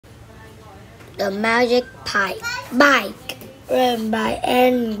The Magic Bike, written by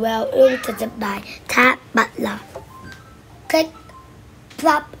and well illustrated by Tad Butler. Click,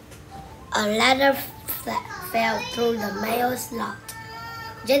 plop, a letter fell through the mail slot.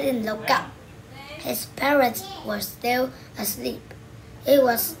 Jaden looked up. His parents were still asleep. It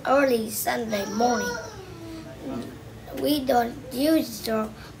was early Sunday morning. We don't usually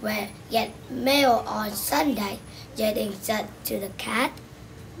get mail on Sunday, Jaden said to the cat.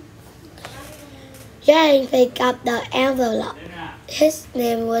 Jaden picked up the envelope. His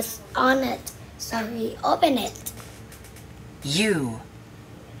name was on it, so he opened it. You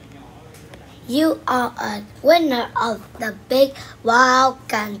are a winner of the big wow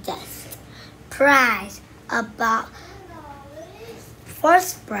contest. First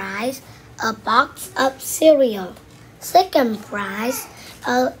prize, a box of cereal. Second prize,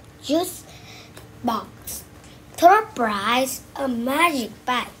 a juice box. Third prize, a magic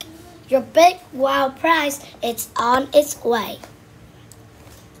bag. Your big wow prize is on its way.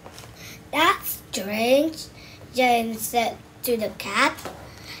 That's strange, Jane said to the cat.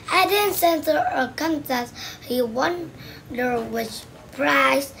 I didn't enter a contest. He wondered which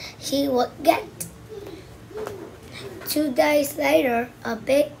prize he would get. 2 days later, a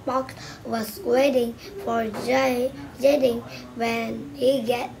big box was waiting for Jaden when he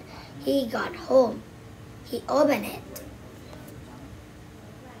got home. He opened it.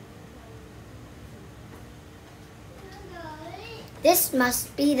 This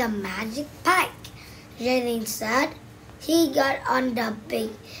must be the magic bike, Jaden said. He got on the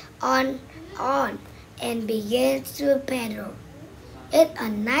and began to pedal. It's a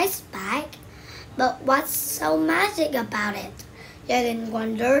nice bike, but what's so magic about it? Jaden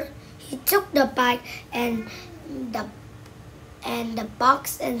wondered. He took the bike and the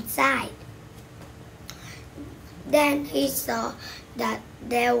box inside. Then he saw that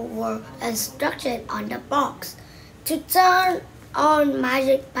there were instructions on the box. To turn on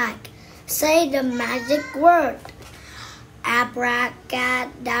magic bike, say the magic word.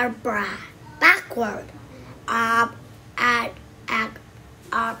 Abracadabra. Backward. Up, ad, ab,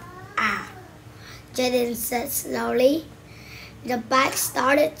 up, ah. Jaden said slowly. The bike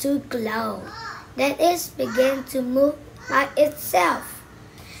started to glow. Then it began to move by itself.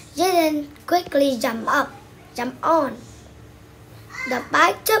 Jaden quickly jumped on. The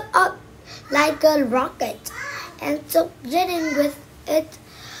bike took up like a rocket and took Jaden with it.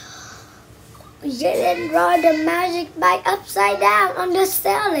 Jaden rode the magic bike upside down on the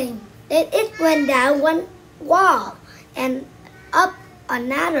ceiling. Then it went down one wall and up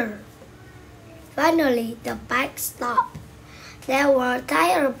another. Finally, the bike stopped. There were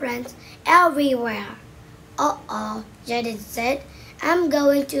tire prints everywhere. Uh-oh, Jaden said. I'm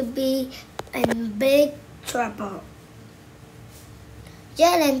going to be in big trouble.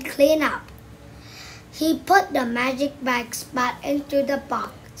 Jaden cleaned up. He put the magic bag back into the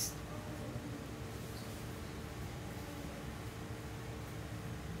box.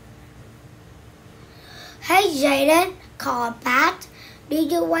 Hey Jaden, called Pat. Do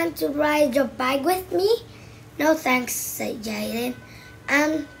you want to ride your bike with me? No thanks, said Jaden.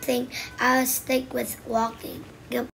 I think I'll stick with walking.